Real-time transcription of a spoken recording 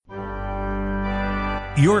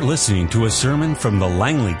You're listening to a sermon from the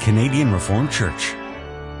Langley Canadian Reformed Church.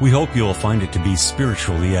 We hope you'll find it to be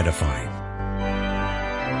spiritually edifying.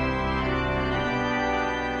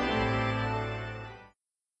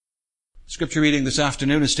 Scripture reading this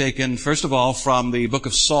afternoon is taken, first of all, from the book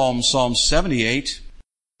of Psalms, Psalm 78,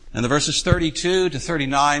 and the verses 32 to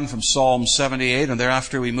 39 from Psalm 78, and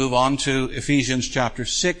thereafter we move on to Ephesians chapter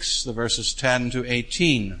 6, the verses 10 to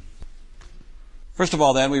 18. First of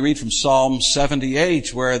all, then, we read from Psalm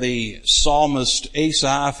 78, where the psalmist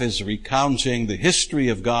Asaph is recounting the history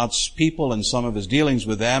of God's people and some of his dealings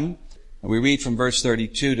with them. And we read from verse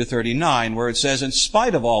 32 to 39, where it says, "In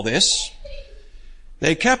spite of all this,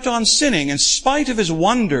 they kept on sinning. In spite of his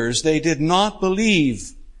wonders, they did not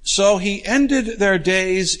believe. So he ended their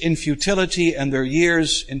days in futility and their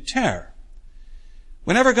years in terror.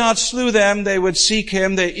 Whenever God slew them, they would seek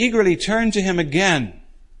him. They eagerly turned to him again.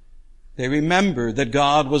 They remembered that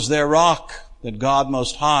God was their rock, that God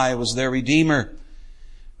Most High was their Redeemer.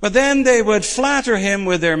 But then they would flatter him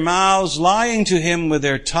with their mouths, lying to him with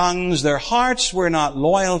their tongues. Their hearts were not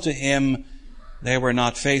loyal to him. They were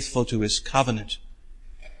not faithful to his covenant.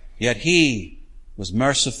 Yet he was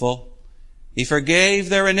merciful. He forgave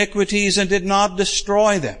their iniquities and did not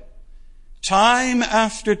destroy them. Time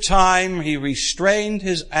after time he restrained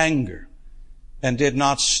his anger and did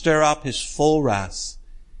not stir up his full wrath.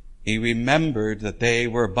 He remembered that they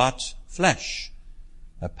were but flesh,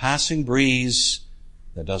 a passing breeze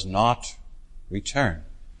that does not return."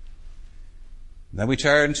 Then we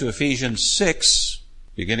turn to Ephesians 6,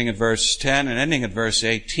 beginning at verse 10 and ending at verse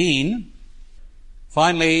 18.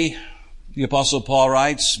 Finally, the Apostle Paul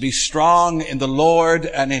writes, "Be strong in the Lord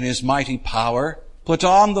and in his mighty power. Put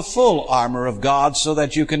on the full armor of God so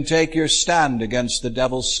that you can take your stand against the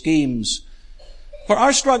devil's schemes. For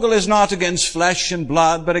our struggle is not against flesh and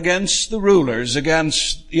blood, but against the rulers,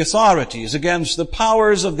 against the authorities, against the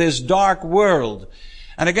powers of this dark world,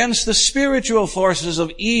 and against the spiritual forces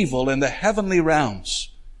of evil in the heavenly realms.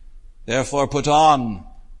 Therefore put on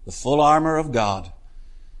the full armor of God,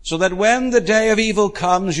 so that when the day of evil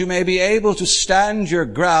comes, you may be able to stand your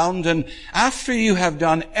ground, and after you have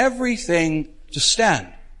done everything, to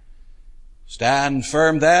stand. Stand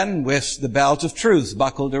firm then with the belt of truth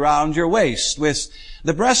buckled around your waist, with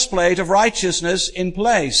the breastplate of righteousness in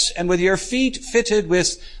place, and with your feet fitted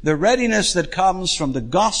with the readiness that comes from the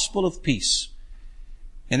gospel of peace.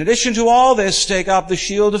 In addition to all this, take up the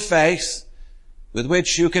shield of faith, with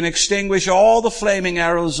which you can extinguish all the flaming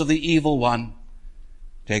arrows of the evil one.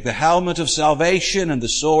 Take the helmet of salvation and the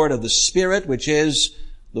sword of the Spirit, which is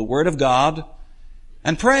the Word of God,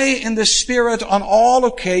 and pray in the Spirit on all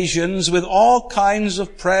occasions with all kinds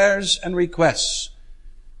of prayers and requests.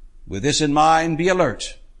 With this in mind, be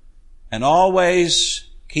alert and always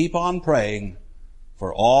keep on praying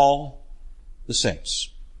for all the saints."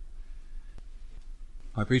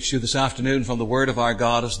 I preach to you this afternoon from the Word of our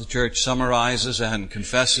God as the Church summarizes and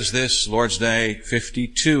confesses this, Lord's Day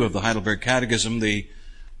 52 of the Heidelberg Catechism, the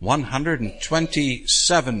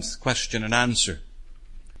 127th question and answer.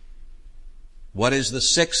 What is the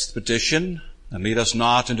sixth petition? And lead us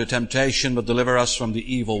not into temptation, but deliver us from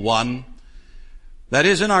the evil one. That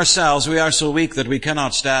is, in ourselves we are so weak that we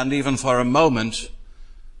cannot stand even for a moment.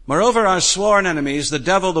 Moreover, our sworn enemies, the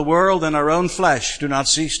devil, the world, and our own flesh, do not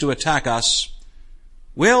cease to attack us.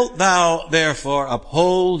 Wilt thou therefore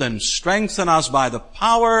uphold and strengthen us by the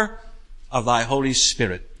power of thy Holy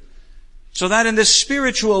Spirit, so that in this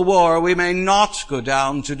spiritual war we may not go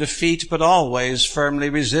down to defeat, but always firmly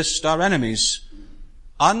resist our enemies,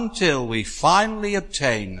 until we finally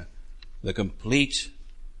obtain the complete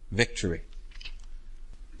victory.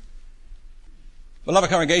 Beloved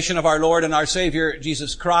congregation of our Lord and our Savior,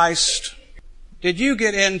 Jesus Christ, did you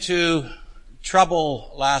get into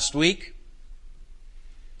trouble last week?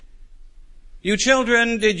 You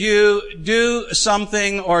children, did you do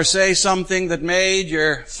something or say something that made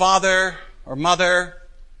your father or mother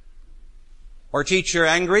or teacher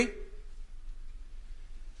angry?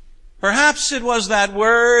 Perhaps it was that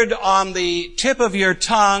word on the tip of your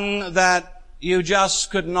tongue that you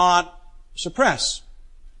just could not suppress.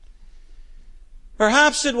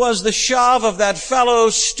 Perhaps it was the shove of that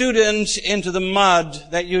fellow student into the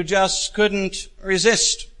mud that you just couldn't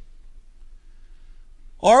resist.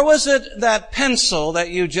 Or was it that pencil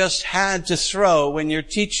that you just had to throw when your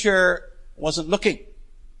teacher wasn't looking?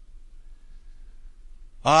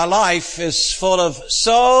 Our life is full of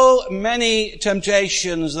so many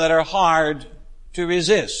temptations that are hard to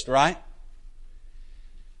resist, right?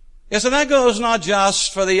 Yes, and that goes not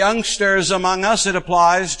just for the youngsters among us, it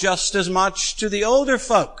applies just as much to the older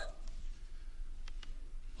folk.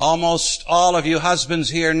 Almost all of you husbands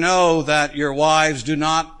here know that your wives do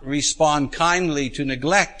not respond kindly to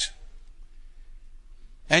neglect.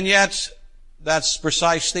 And yet, that's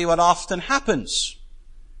precisely what often happens.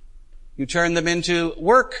 You turn them into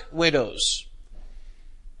work widows.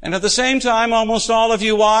 And at the same time, almost all of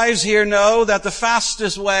you wives here know that the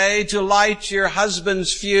fastest way to light your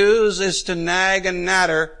husband's fuse is to nag and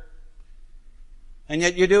natter. And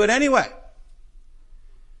yet you do it anyway.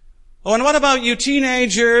 Oh, and what about you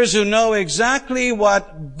teenagers who know exactly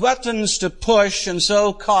what buttons to push and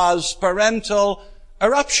so cause parental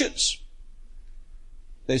eruptions?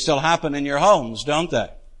 They still happen in your homes, don't they?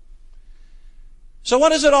 So what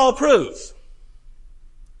does it all prove?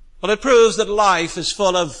 Well, it proves that life is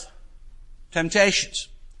full of temptations.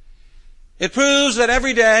 It proves that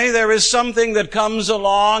every day there is something that comes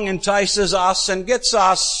along, entices us, and gets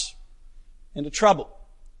us into trouble.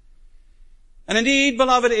 And indeed,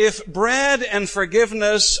 beloved, if bread and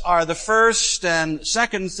forgiveness are the first and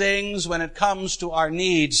second things when it comes to our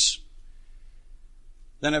needs,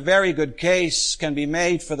 then a very good case can be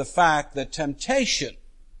made for the fact that temptation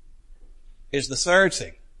is the third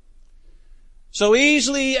thing. So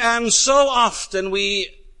easily and so often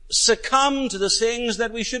we succumb to the things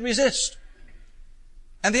that we should resist.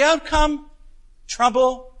 And the outcome?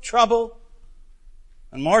 Trouble, trouble,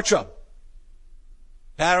 and more trouble.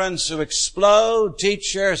 Parents who explode,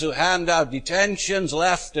 teachers who hand out detentions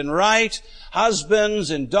left and right,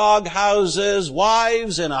 husbands in dog houses,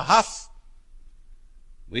 wives in a huff.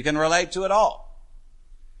 We can relate to it all.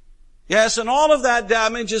 Yes, and all of that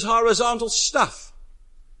damage is horizontal stuff.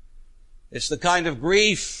 It's the kind of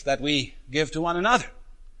grief that we give to one another.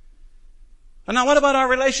 And now what about our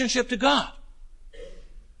relationship to God?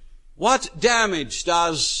 What damage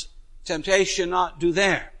does temptation not do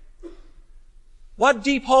there? What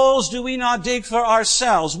deep holes do we not dig for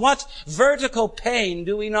ourselves? What vertical pain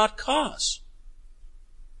do we not cause?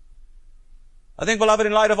 I think, beloved,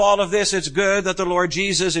 in light of all of this, it's good that the Lord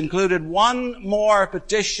Jesus included one more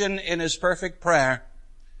petition in His perfect prayer.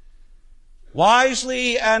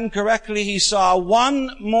 Wisely and correctly, He saw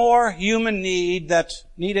one more human need that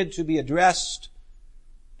needed to be addressed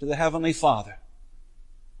to the Heavenly Father.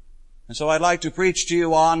 And so I'd like to preach to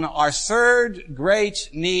you on our third great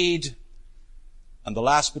need and the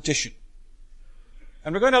last petition.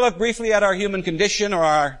 And we're going to look briefly at our human condition, or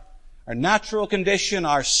our natural condition,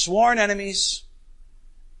 our sworn enemies,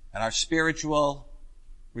 and our spiritual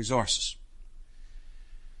resources.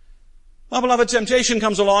 Well, beloved, temptation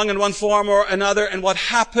comes along in one form or another, and what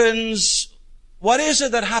happens? What is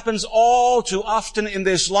it that happens all too often in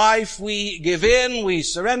this life? We give in, we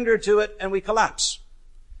surrender to it, and we collapse.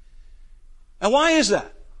 And why is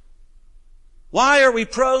that? Why are we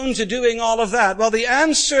prone to doing all of that? Well, the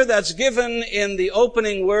answer that's given in the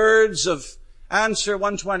opening words of answer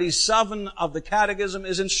 127 of the Catechism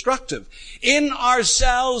is instructive. In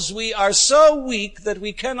ourselves, we are so weak that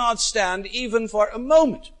we cannot stand even for a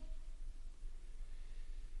moment.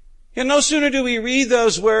 And no sooner do we read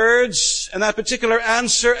those words and that particular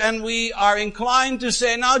answer, and we are inclined to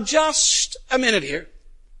say, now just a minute here.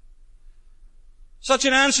 Such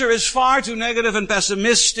an answer is far too negative and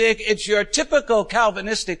pessimistic. It's your typical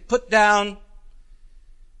Calvinistic put down.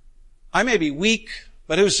 I may be weak,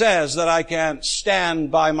 but who says that I can't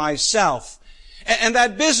stand by myself? And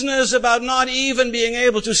that business about not even being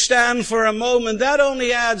able to stand for a moment, that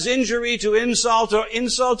only adds injury to insult or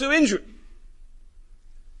insult to injury.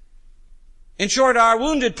 In short, our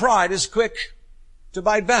wounded pride is quick to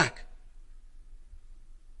bite back.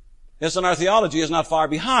 Yes, and our theology is not far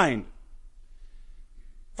behind.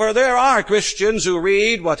 For there are Christians who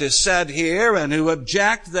read what is said here and who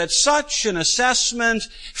object that such an assessment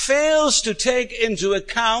fails to take into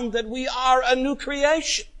account that we are a new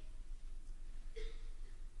creation.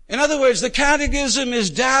 In other words, the Catechism is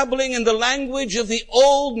dabbling in the language of the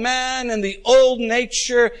old man and the old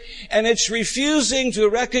nature, and it's refusing to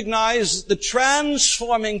recognize the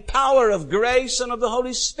transforming power of grace and of the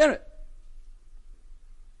Holy Spirit.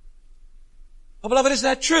 Oh, beloved, is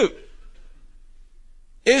that true?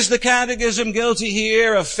 Is the Catechism guilty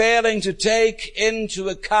here of failing to take into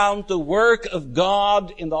account the work of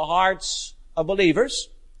God in the hearts of believers?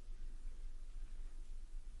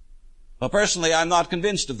 Well, personally, I'm not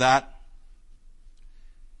convinced of that.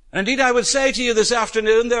 And indeed, I would say to you this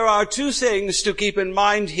afternoon, there are two things to keep in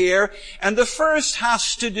mind here. And the first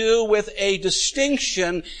has to do with a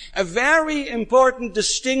distinction, a very important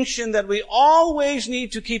distinction that we always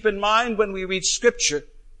need to keep in mind when we read Scripture.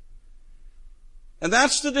 And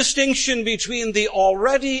that's the distinction between the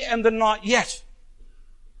already and the not yet.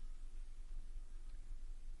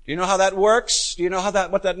 Do you know how that works? Do you know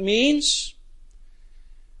what that means?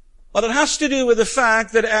 Well, it has to do with the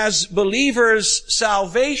fact that as believers,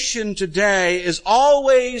 salvation today is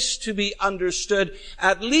always to be understood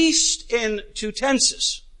at least in two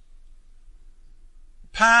tenses.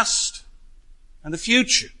 The past and the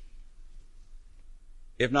future,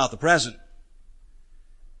 if not the present.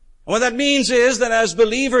 And what that means is that as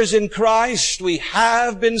believers in Christ, we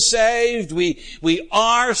have been saved, we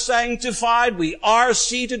are sanctified, we are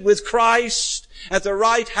seated with Christ at the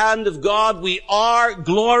right hand of God, we are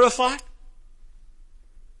glorified.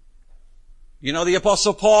 You know, the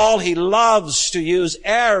Apostle Paul, he loves to use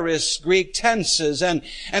aorist Greek tenses, and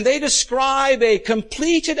they describe a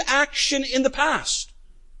completed action in the past.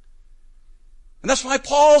 And that's why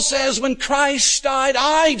Paul says, when Christ died,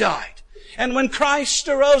 I died. And when Christ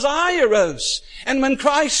arose, I arose. And when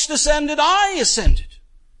Christ ascended, I ascended.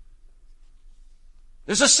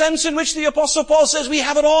 There's a sense in which the Apostle Paul says we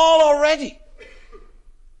have it all already.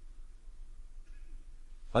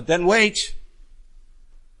 But then wait.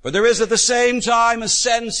 For there is at the same time a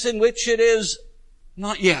sense in which it is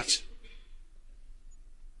not yet.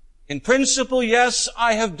 In principle, yes,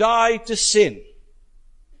 I have died to sin.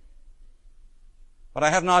 But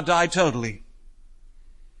I have not died totally.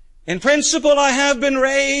 In principle, I have been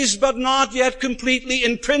raised, but not yet completely.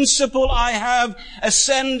 In principle, I have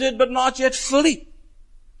ascended, but not yet fully.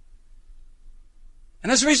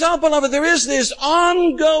 And as a result, beloved, there is this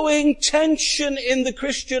ongoing tension in the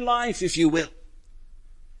Christian life, if you will.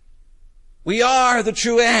 We are the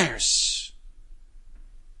true heirs.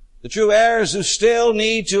 The true heirs who still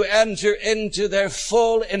need to enter into their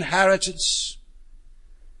full inheritance.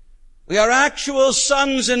 We are actual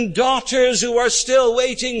sons and daughters who are still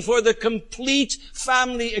waiting for the complete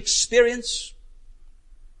family experience.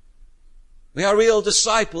 We are real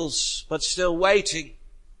disciples, but still waiting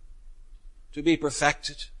to be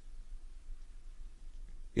perfected.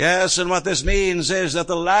 Yes, and what this means is that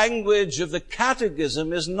the language of the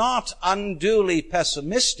Catechism is not unduly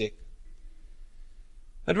pessimistic,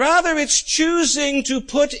 but rather it's choosing to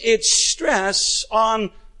put its stress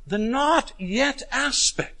on the not yet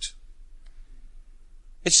aspect.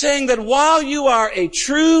 It's saying that while you are a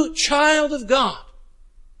true child of God,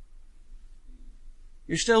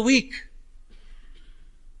 you're still weak.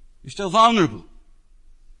 You're still vulnerable.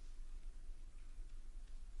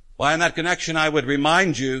 Why, in that connection, I would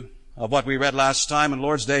remind you of what we read last time in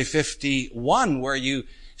Lord's Day 51, where you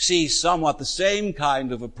see somewhat the same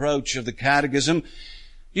kind of approach of the Catechism.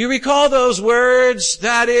 Do you recall those words?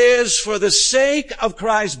 That is, for the sake of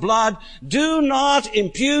Christ's blood, do not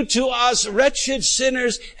impute to us, wretched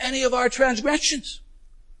sinners, any of our transgressions.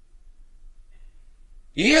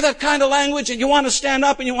 You hear that kind of language and you want to stand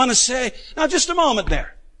up and you want to say, now just a moment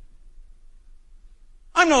there.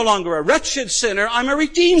 I'm no longer a wretched sinner, I'm a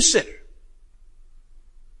redeemed sinner.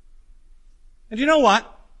 And you know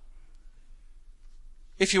what?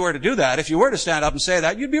 If you were to do that, if you were to stand up and say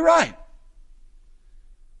that, you'd be right.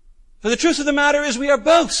 For the truth of the matter is we are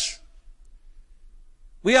both.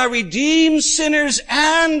 We are redeemed sinners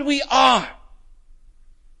and we are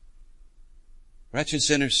wretched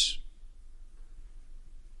sinners.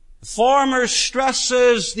 The former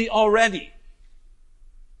stresses the already.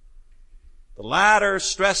 The latter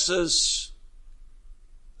stresses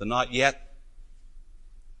the not yet.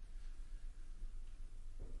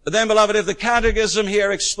 But then, beloved, if the Catechism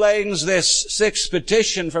here explains this sixth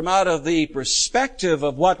petition from out of the perspective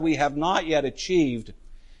of what we have not yet achieved,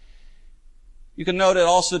 you can note it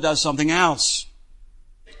also does something else.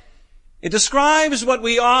 It describes what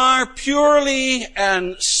we are purely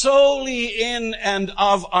and solely in and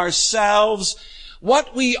of ourselves,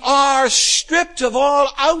 what we are stripped of all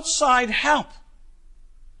outside help.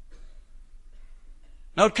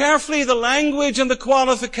 Note carefully the language and the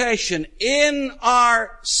qualification. In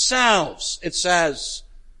ourselves, it says,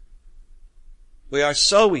 we are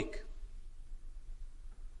so weak.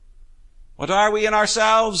 What are we in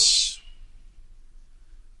ourselves?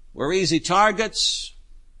 We're easy targets.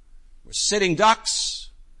 We're sitting ducks.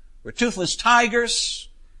 We're toothless tigers.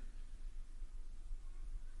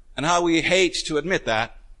 And how we hate to admit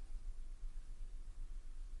that.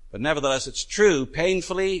 But nevertheless, it's true,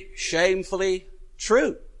 painfully, shamefully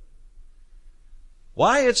true.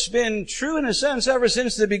 Why, it's been true in a sense ever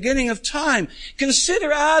since the beginning of time.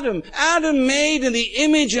 Consider Adam. Adam made in the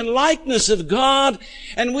image and likeness of God,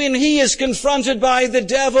 and when he is confronted by the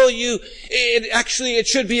devil, it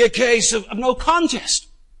should be a case of no contest.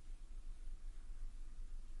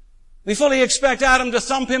 We fully expect Adam to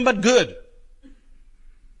thump him, but good.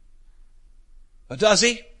 But does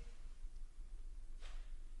he?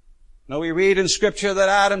 No, we read in Scripture that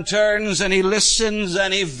Adam turns and he listens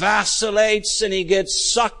and he vacillates and he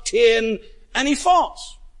gets sucked in and he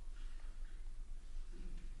falls.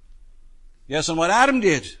 Yes, and what Adam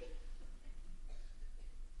did,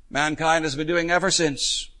 mankind has been doing ever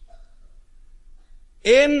since.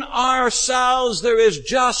 In ourselves, there is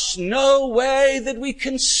just no way that we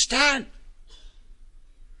can stand.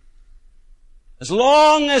 As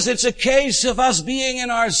long as it's a case of us being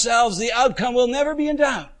in ourselves, the outcome will never be in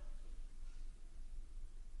doubt.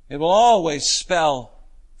 It will always spell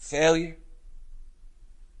failure.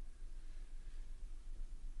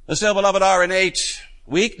 And still, beloved, our innate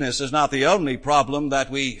weakness is not the only problem that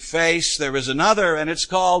we face. There is another, and it's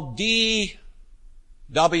called DWF.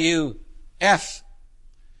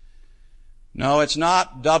 No, it's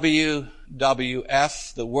not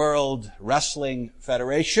WWF, the World Wrestling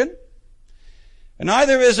Federation. And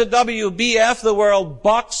neither is it WBF, the World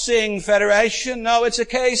Boxing Federation. No, it's a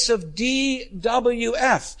case of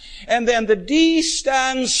DWF. And then the D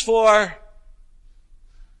stands for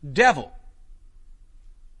devil.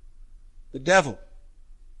 The devil.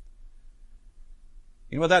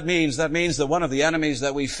 You know what that means? That means that one of the enemies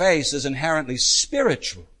that we face is inherently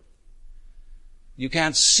spiritual. You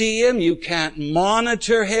can't see him. You can't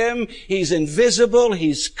monitor him. He's invisible.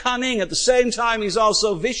 He's cunning. At the same time, he's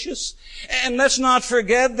also vicious. And let's not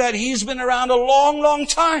forget that he's been around a long, long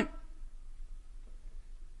time.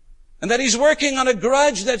 And that he's working on a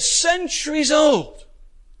grudge that's centuries old.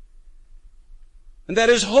 And that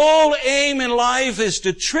his whole aim in life is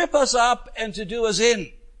to trip us up and to do us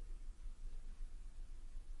in.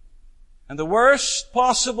 And the worst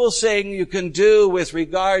possible thing you can do with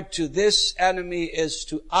regard to this enemy is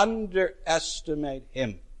to underestimate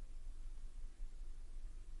him.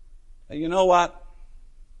 And you know what?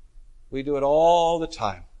 We do it all the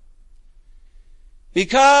time.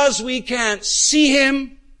 Because we can't see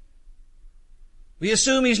him, we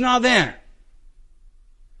assume he's not there.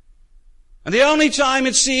 And the only time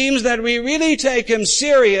it seems that we really take him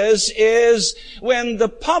serious is when the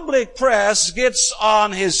public press gets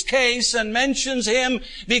on his case and mentions him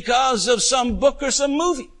because of some book or some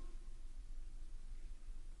movie.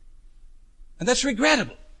 And that's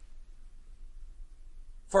regrettable.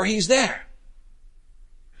 For he's there.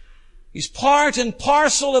 He's part and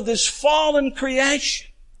parcel of this fallen creation.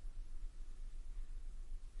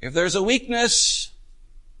 If there's a weakness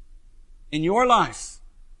in your life,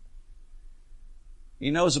 he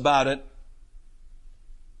knows about it,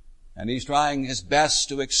 and he's trying his best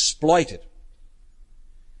to exploit it.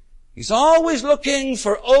 He's always looking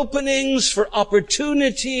for openings, for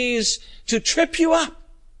opportunities to trip you up.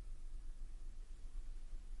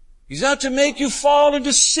 He's out to make you fall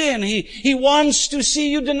into sin. He wants to see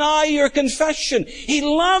you deny your confession. He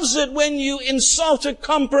loves it when you insult or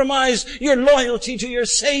compromise your loyalty to your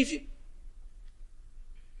Savior.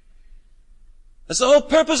 That's the whole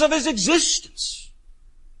purpose of his existence.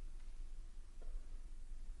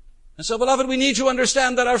 And so, beloved, we need to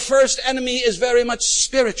understand that our first enemy is very much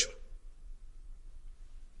spiritual.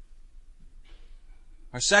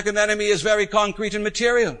 Our second enemy is very concrete and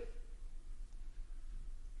material.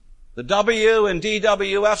 The W in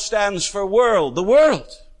DWF stands for world, the world.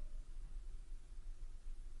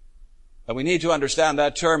 But we need to understand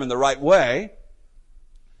that term in the right way.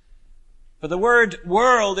 For the word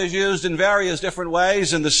world is used in various different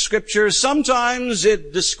ways in the Scriptures. Sometimes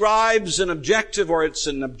it describes an objective, or it's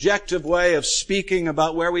an objective way of speaking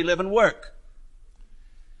about where we live and work.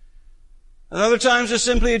 And other times it's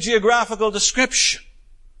simply a geographical description.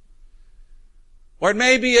 Or it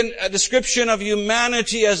may be a description of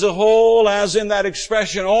humanity as a whole, as in that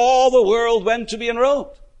expression, all the world went to be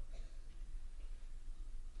enrolled.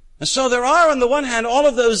 And so there are, on the one hand, all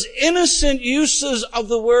of those innocent uses of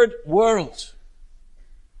the word world.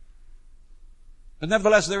 But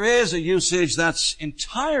nevertheless, there is a usage that's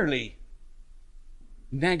entirely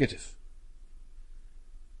negative.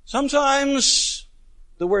 Sometimes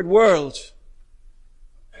the word world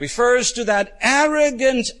refers to that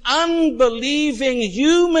arrogant, unbelieving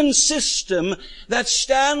human system that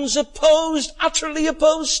stands utterly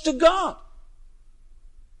opposed to God.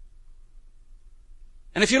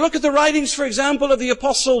 And if you look at the writings, for example, of the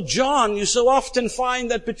Apostle John, you so often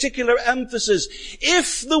find that particular emphasis.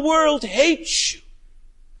 If the world hates you,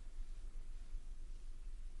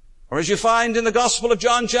 or as you find in the Gospel of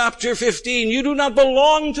John chapter 15, you do not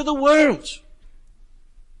belong to the world.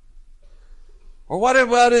 Or what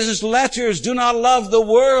about his letters, do not love the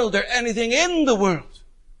world or anything in the world.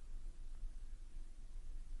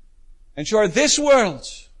 In short, this world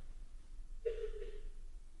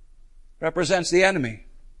represents the enemy.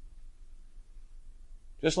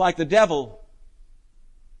 Just like the devil,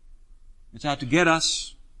 it's out to get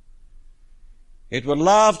us. It would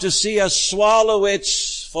love to see us swallow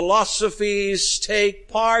its philosophies, take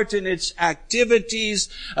part in its activities,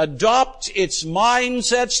 adopt its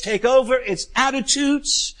mindsets, take over its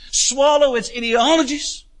attitudes, swallow its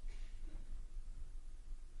ideologies.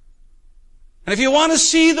 And if you want to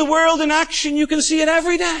see the world in action, you can see it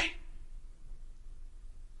every day.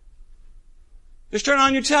 Just turn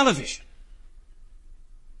on your television.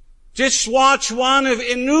 Just watch one of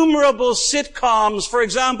innumerable sitcoms, for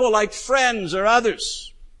example, like Friends or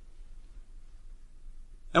others.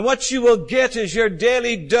 And what you will get is your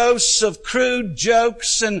daily dose of crude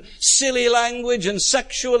jokes and silly language and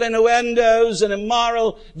sexual innuendos and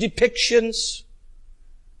immoral depictions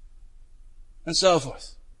and so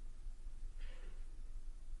forth.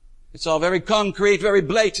 It's all very concrete, very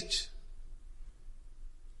blatant,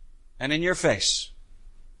 and in your face.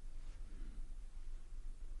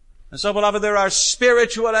 And so, beloved, there are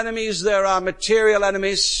spiritual enemies, there are material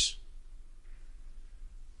enemies,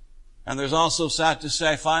 and there's also, sad to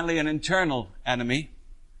say, finally, an internal enemy.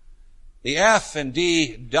 The F in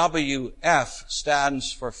DWF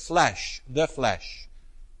stands for flesh, the flesh,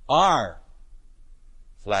 our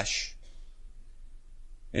flesh.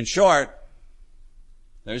 In short,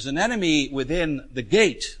 there's an enemy within the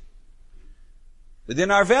gate, within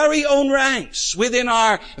our very own ranks, within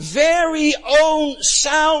our very own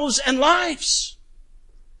selves and lives.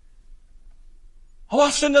 How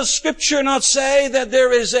often does Scripture not say that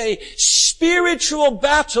there is a spiritual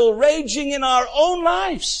battle raging in our own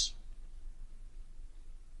lives?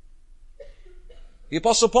 The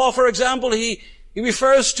Apostle Paul, for example, he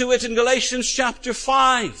refers to it in Galatians chapter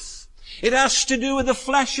 5. It has to do with the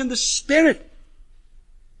flesh and the spirit.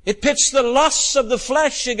 It pits the lusts of the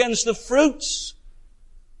flesh against the fruits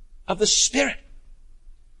of the Spirit.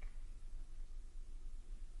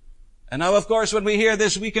 And now, of course, when we hear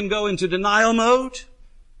this, we can go into denial mode,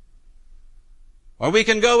 or we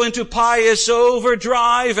can go into pious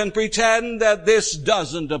overdrive and pretend that this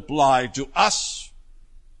doesn't apply to us.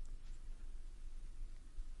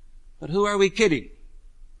 But who are we kidding?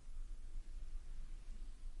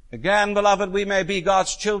 Again, beloved, we may be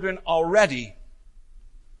God's children already,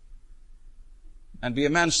 and be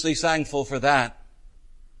immensely thankful for that.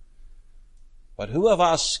 But who of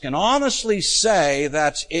us can honestly say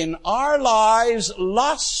that in our lives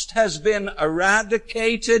lust has been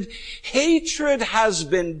eradicated, hatred has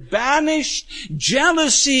been banished,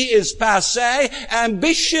 jealousy is passé,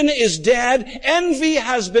 ambition is dead, envy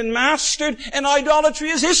has been mastered, and idolatry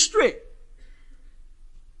is history?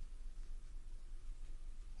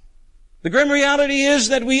 The grim reality is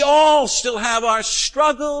that we all still have our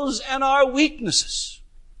struggles and our weaknesses.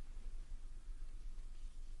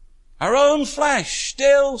 Our own flesh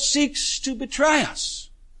still seeks to betray us.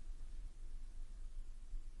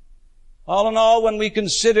 All in all, when we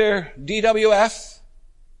consider DWF,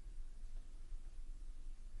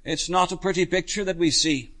 it's not a pretty picture that we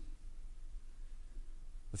see.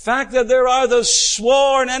 The fact that there are those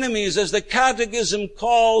sworn enemies, as the Catechism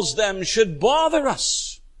calls them, should bother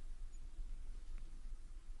us.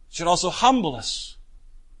 It should also humble us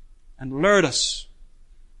and alert us.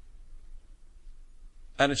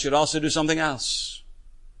 And it should also do something else.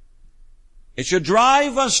 It should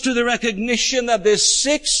drive us to the recognition that this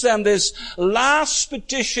sixth and this last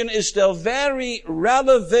petition is still very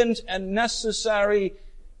relevant and necessary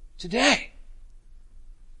today.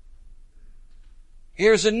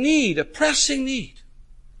 Here's a need, a pressing need.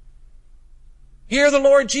 Here the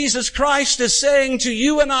Lord Jesus Christ is saying to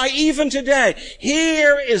you and I even today,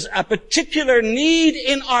 here is a particular need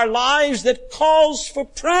in our lives that calls for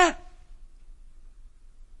prayer.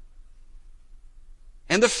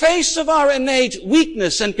 In the face of our innate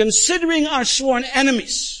weakness and considering our sworn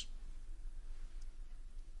enemies,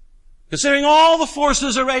 considering all the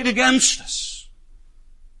forces arrayed against us,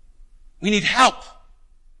 we need help.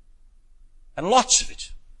 And lots of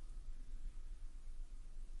it.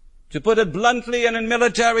 To put it bluntly and in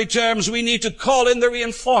military terms, we need to call in the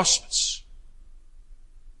reinforcements.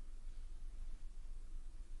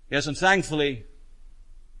 Yes, and thankfully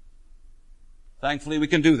we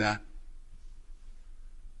can do that.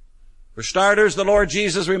 For starters, the Lord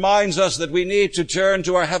Jesus reminds us that we need to turn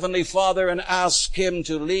to our Heavenly Father and ask Him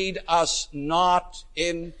to lead us not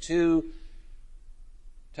into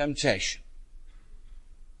temptation.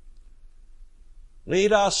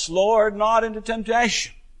 Lead us, Lord, not into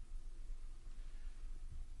temptation.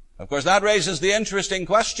 Of course, that raises the interesting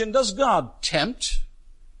question, does God tempt?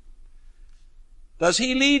 Does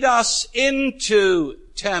He lead us into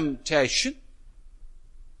temptation?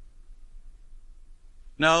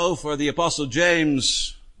 No, for the Apostle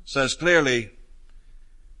James says clearly,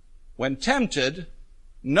 when tempted,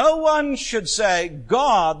 No one should say,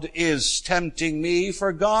 God is tempting me,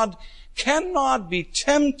 for God cannot be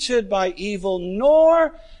tempted by evil,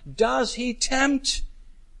 nor does he tempt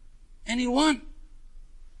anyone.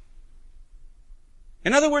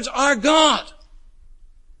 In other words, our God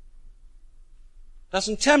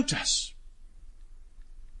doesn't tempt us.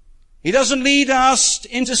 He doesn't lead us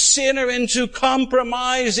into sin or into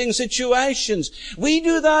compromising situations. We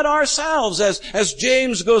do that ourselves, as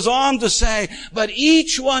James goes on to say, but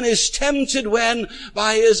each one is tempted when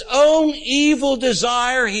by his own evil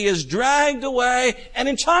desire he is dragged away and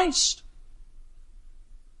enticed.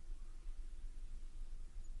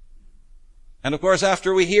 And of course,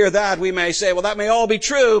 after we hear that, we may say, well, that may all be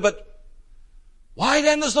true, but why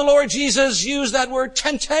then does the Lord Jesus use that word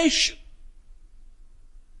temptation?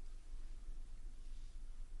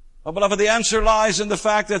 Well, beloved, the answer lies in the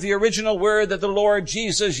fact that the original word that the Lord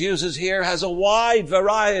Jesus uses here has a wide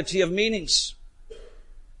variety of meanings.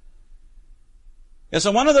 Yes,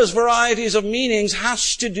 and one of those varieties of meanings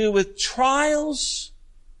has to do with trials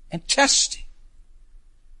and testing.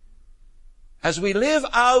 As we live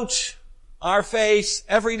out our faith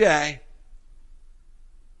every day,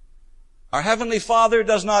 our Heavenly Father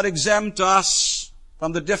does not exempt us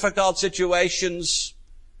from the difficult situations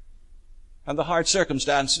and the hard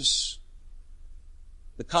circumstances,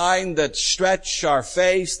 the kind that stretch our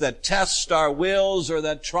faith, that test our wills, or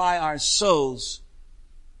that try our souls.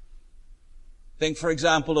 Think, for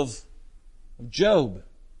example, of Job.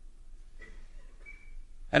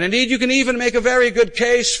 And indeed, you can even make a very good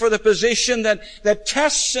case for the position that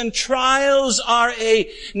tests and trials are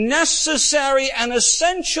a necessary and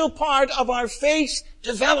essential part of our faith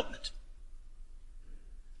development.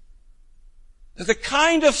 They're the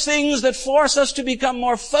kind of things that force us to become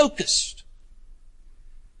more focused,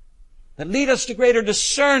 that lead us to greater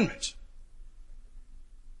discernment,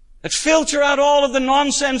 that filter out all of the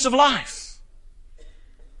nonsense of life,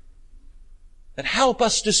 that help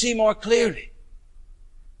us to see more clearly.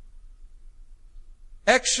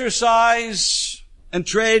 Exercise and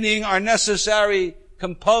training are necessary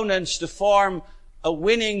components to form a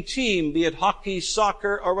winning team, be it hockey,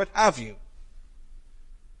 soccer, or what have you.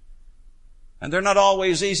 And they're not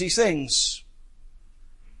always easy things.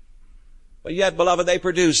 But yet, beloved, they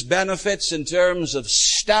produce benefits in terms of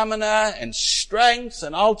stamina and strength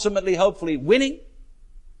and ultimately, hopefully, winning.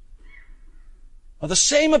 Well, the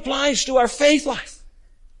same applies to our faith life.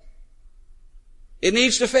 It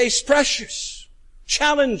needs to face pressures,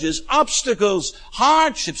 challenges, obstacles,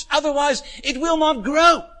 hardships. Otherwise, it will not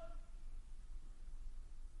grow.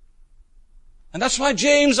 And that's why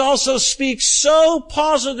James also speaks so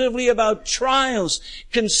positively about trials.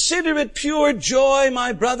 Consider it pure joy,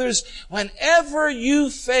 my brothers, whenever you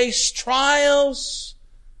face trials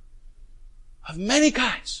of many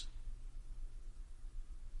kinds.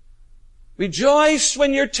 Rejoice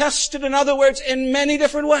when you're tested, in other words, in many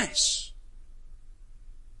different ways.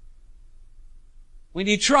 We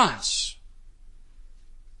need trials.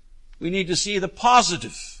 We need to see the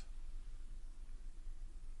positive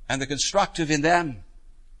and the constructive in them.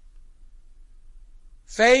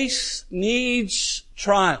 Faith needs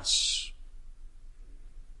trials,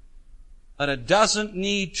 but it doesn't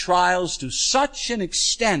need trials to such an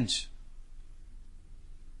extent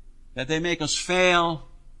that they make us fail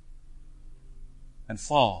and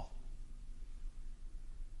fall.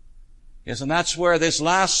 Yes, and that's where this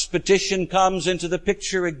last petition comes into the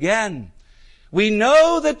picture again. We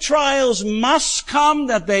know that trials must come,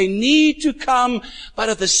 that they need to come, but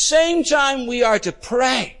at the same time we are to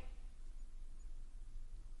pray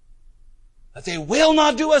that they will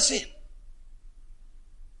not do us in.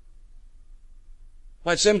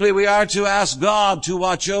 Quite simply, we are to ask God to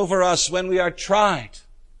watch over us when we are tried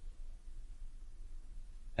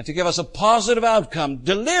and to give us a positive outcome.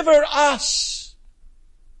 Deliver us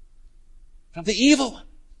from the evil one.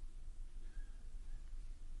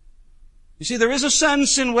 You see, there is a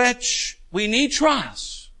sense in which we need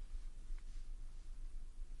trials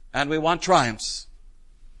and we want triumphs.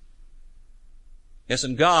 Yes,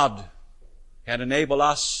 and God can enable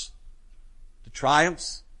us to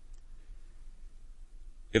triumph.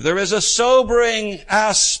 If there is a sobering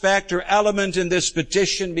aspect or element in this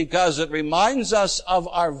petition because it reminds us of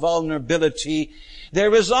our vulnerability,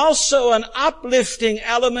 there is also an uplifting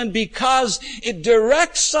element because it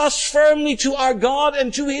directs us firmly to our God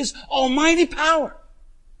and to His almighty power.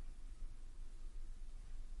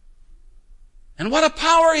 And what a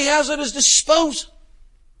power He has at His disposal.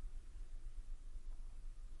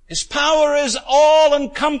 His power is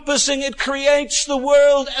all-encompassing. It creates the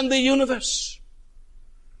world and the universe.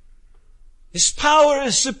 His power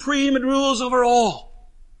is supreme. It rules over all.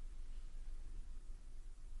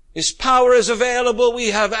 His power is available. We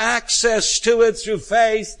have access to it through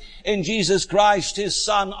faith in Jesus Christ, His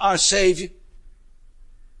Son, our Savior.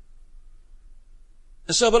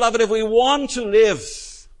 And so, beloved, if we want to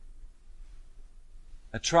live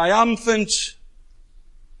a triumphant,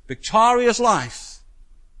 victorious life,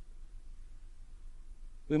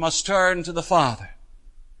 we must turn to the Father.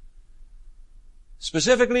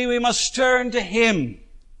 Specifically, we must turn to Him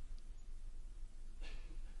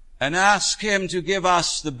and ask Him to give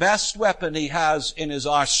us the best weapon He has in His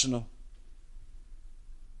arsenal.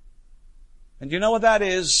 And you know what that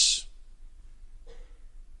is?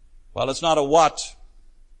 Well, it's not a what,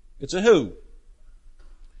 it's a who.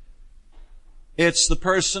 It's the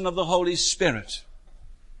person of the Holy Spirit.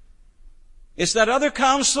 It's that other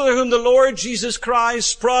counselor whom the Lord Jesus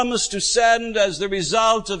Christ promised to send as the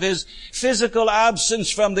result of His physical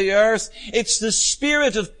absence from the earth. It's the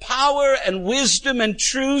Spirit of power and wisdom and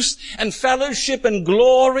truth and fellowship and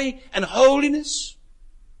glory and holiness.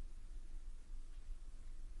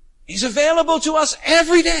 He's available to us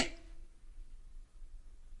every day.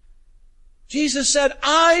 Jesus said,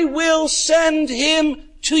 I will send Him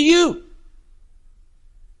to you.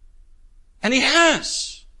 And He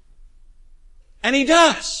has. And He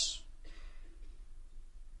does.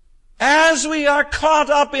 As we are caught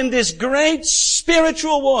up in this great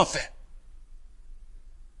spiritual warfare,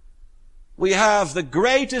 we have the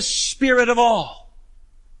greatest Spirit of all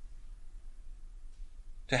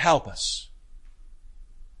to help us.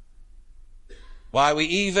 Why, we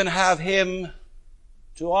even have Him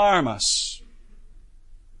to arm us.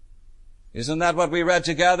 Isn't that what we read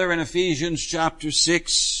together in Ephesians chapter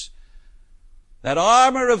 6? That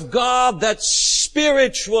armor of God, that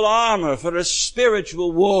spiritual armor for a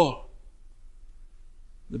spiritual war.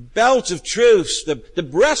 The belt of truth, the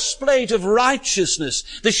breastplate of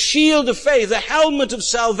righteousness, the shield of faith, the helmet of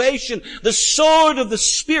salvation, the sword of the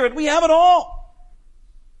Spirit. We have it all.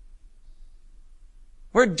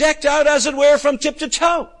 We're decked out, as it were, from tip to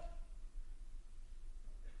toe.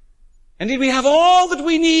 Indeed, we have all that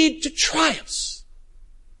we need to triumph.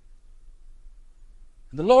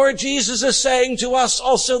 And the Lord Jesus is saying to us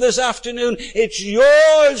also this afternoon, it's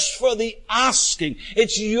yours for the asking.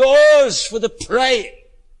 It's yours for the praying.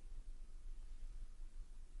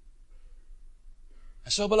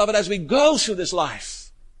 And so, beloved, as we go through this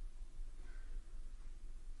life,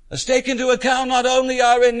 let's take into account not only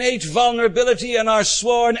our innate vulnerability and our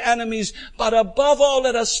sworn enemies, but above all,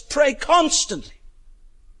 let us pray constantly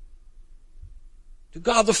to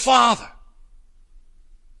God the Father,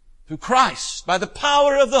 through Christ, by the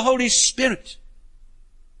power of the Holy Spirit,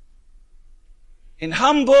 in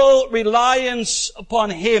humble reliance upon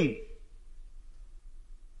Him,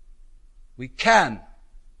 we can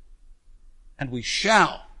and we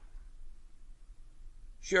shall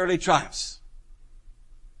surely triumph.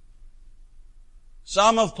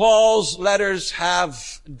 Some of Paul's letters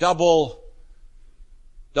have double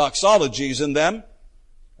doxologies in them,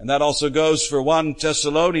 and that also goes for 1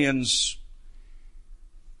 Thessalonians.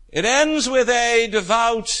 It ends with a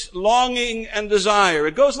devout longing and desire.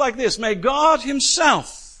 It goes like this: may God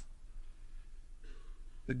Himself,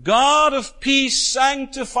 the God of peace,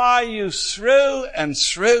 sanctify you through and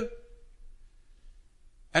through,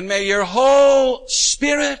 and may your whole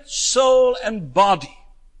spirit, soul, and body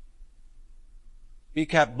be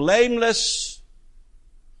kept blameless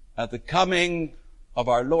at the coming of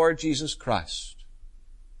our Lord Jesus Christ.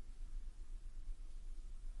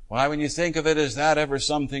 Why, when you think of it, is that ever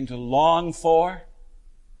something to long for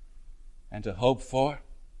and to hope for?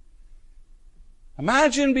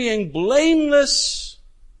 Imagine being blameless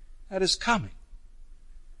at His coming.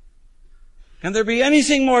 Can there be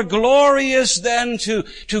anything more glorious than to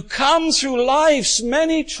come through life's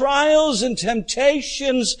many trials and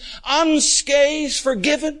temptations unscathed,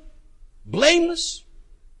 forgiven, blameless?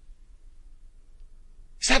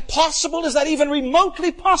 Is that possible? Is that even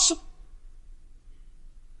remotely possible?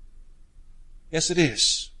 Yes, it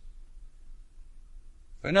is.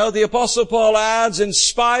 For no, the Apostle Paul adds,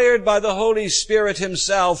 inspired by the Holy Spirit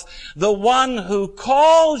Himself, the one who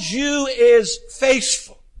calls you is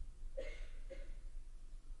faithful.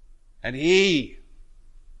 And He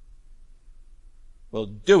will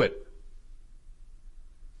do it.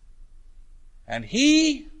 And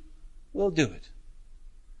He will do it.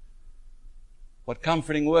 What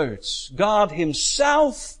comforting words. God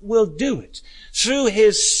Himself will do it. Through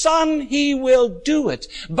His Son, He will do it.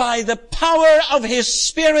 By the power of His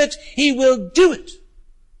Spirit, He will do it.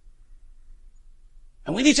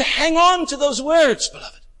 And we need to hang on to those words,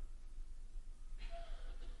 beloved.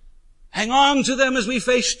 Hang on to them as we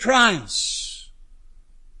face trials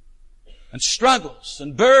and struggles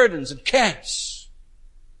and burdens and cares.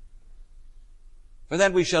 For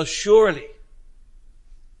then we shall surely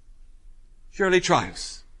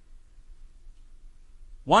triumph.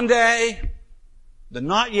 One day, the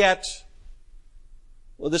not yet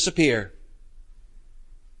will disappear,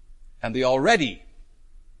 and the already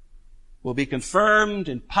will be confirmed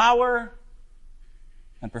in power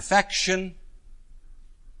and perfection,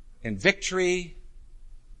 in victory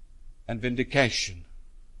and vindication,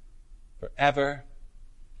 forever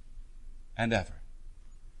and ever.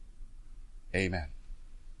 Amen.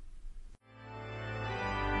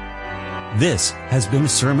 This has been a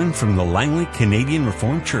sermon from the Langley Canadian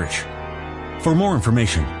Reformed Church. For more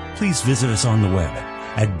information, please visit us on the web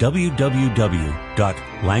at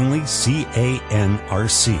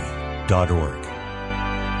www.langleycanrc.org.